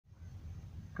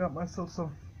Got myself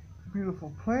some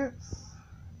beautiful plants.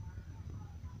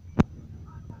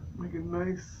 Make it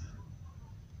nice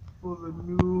for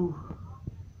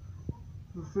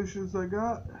the fishes I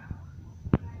got.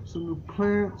 Some new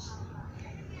plants.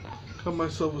 Got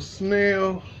myself a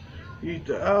snail. Eat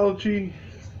the algae.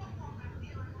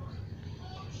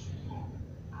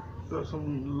 Got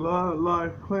some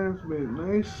live plants made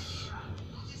nice.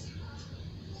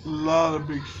 A lot of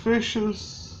big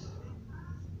fishes.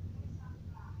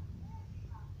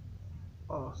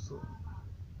 Awesome.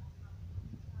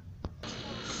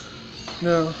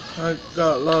 Now I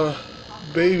got a lot of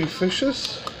baby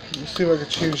fishes. Let's see if I can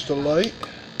change the light.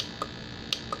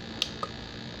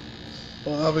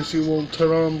 Well, obviously it won't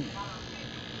turn on.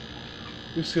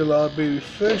 You see a lot of baby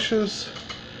fishes.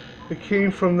 It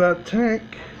came from that tank.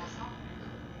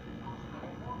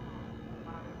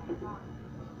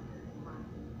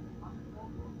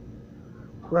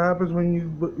 What happens when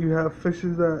you have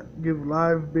fishes that give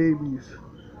live babies?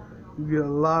 You get a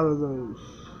lot of those.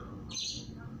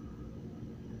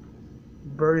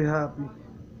 Very happy.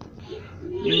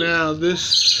 Now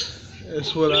this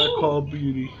is what I call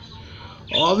beauty.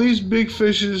 All these big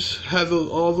fishes have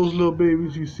all those little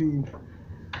babies you see.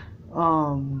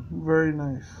 Very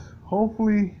nice.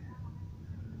 Hopefully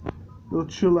they'll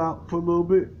chill out for a little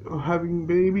bit of having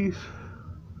babies.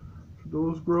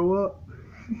 Those grow up.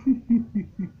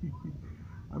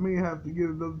 I may have to get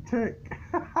another tank.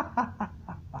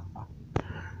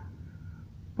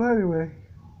 But anyway,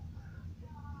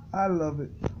 I love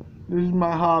it. This is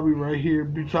my hobby right here.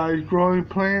 Besides growing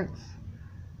plants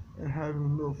and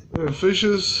having little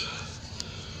fishes,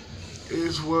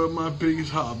 is one of my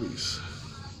biggest hobbies.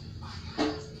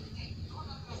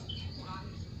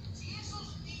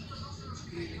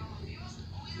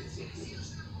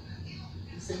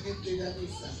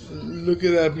 Look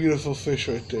at that beautiful fish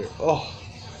right there. Oh,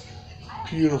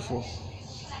 beautiful.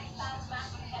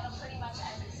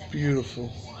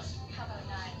 Beautiful.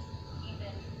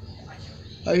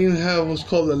 I even have what's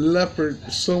called a leopard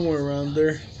somewhere around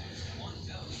there.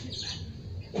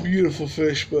 Beautiful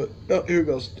fish, but oh, here it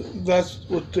goes. That's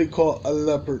what they call a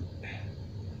leopard.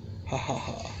 Ha ha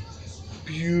ha.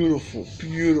 Beautiful,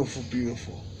 beautiful,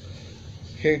 beautiful.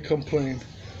 Can't complain.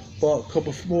 Bought a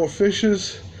couple more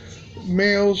fishes,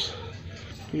 males,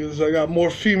 because I got more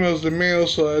females than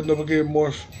males, so I end up getting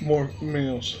more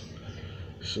males.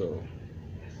 So,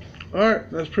 alright,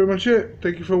 that's pretty much it.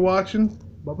 Thank you for watching.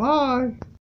 Bye-bye.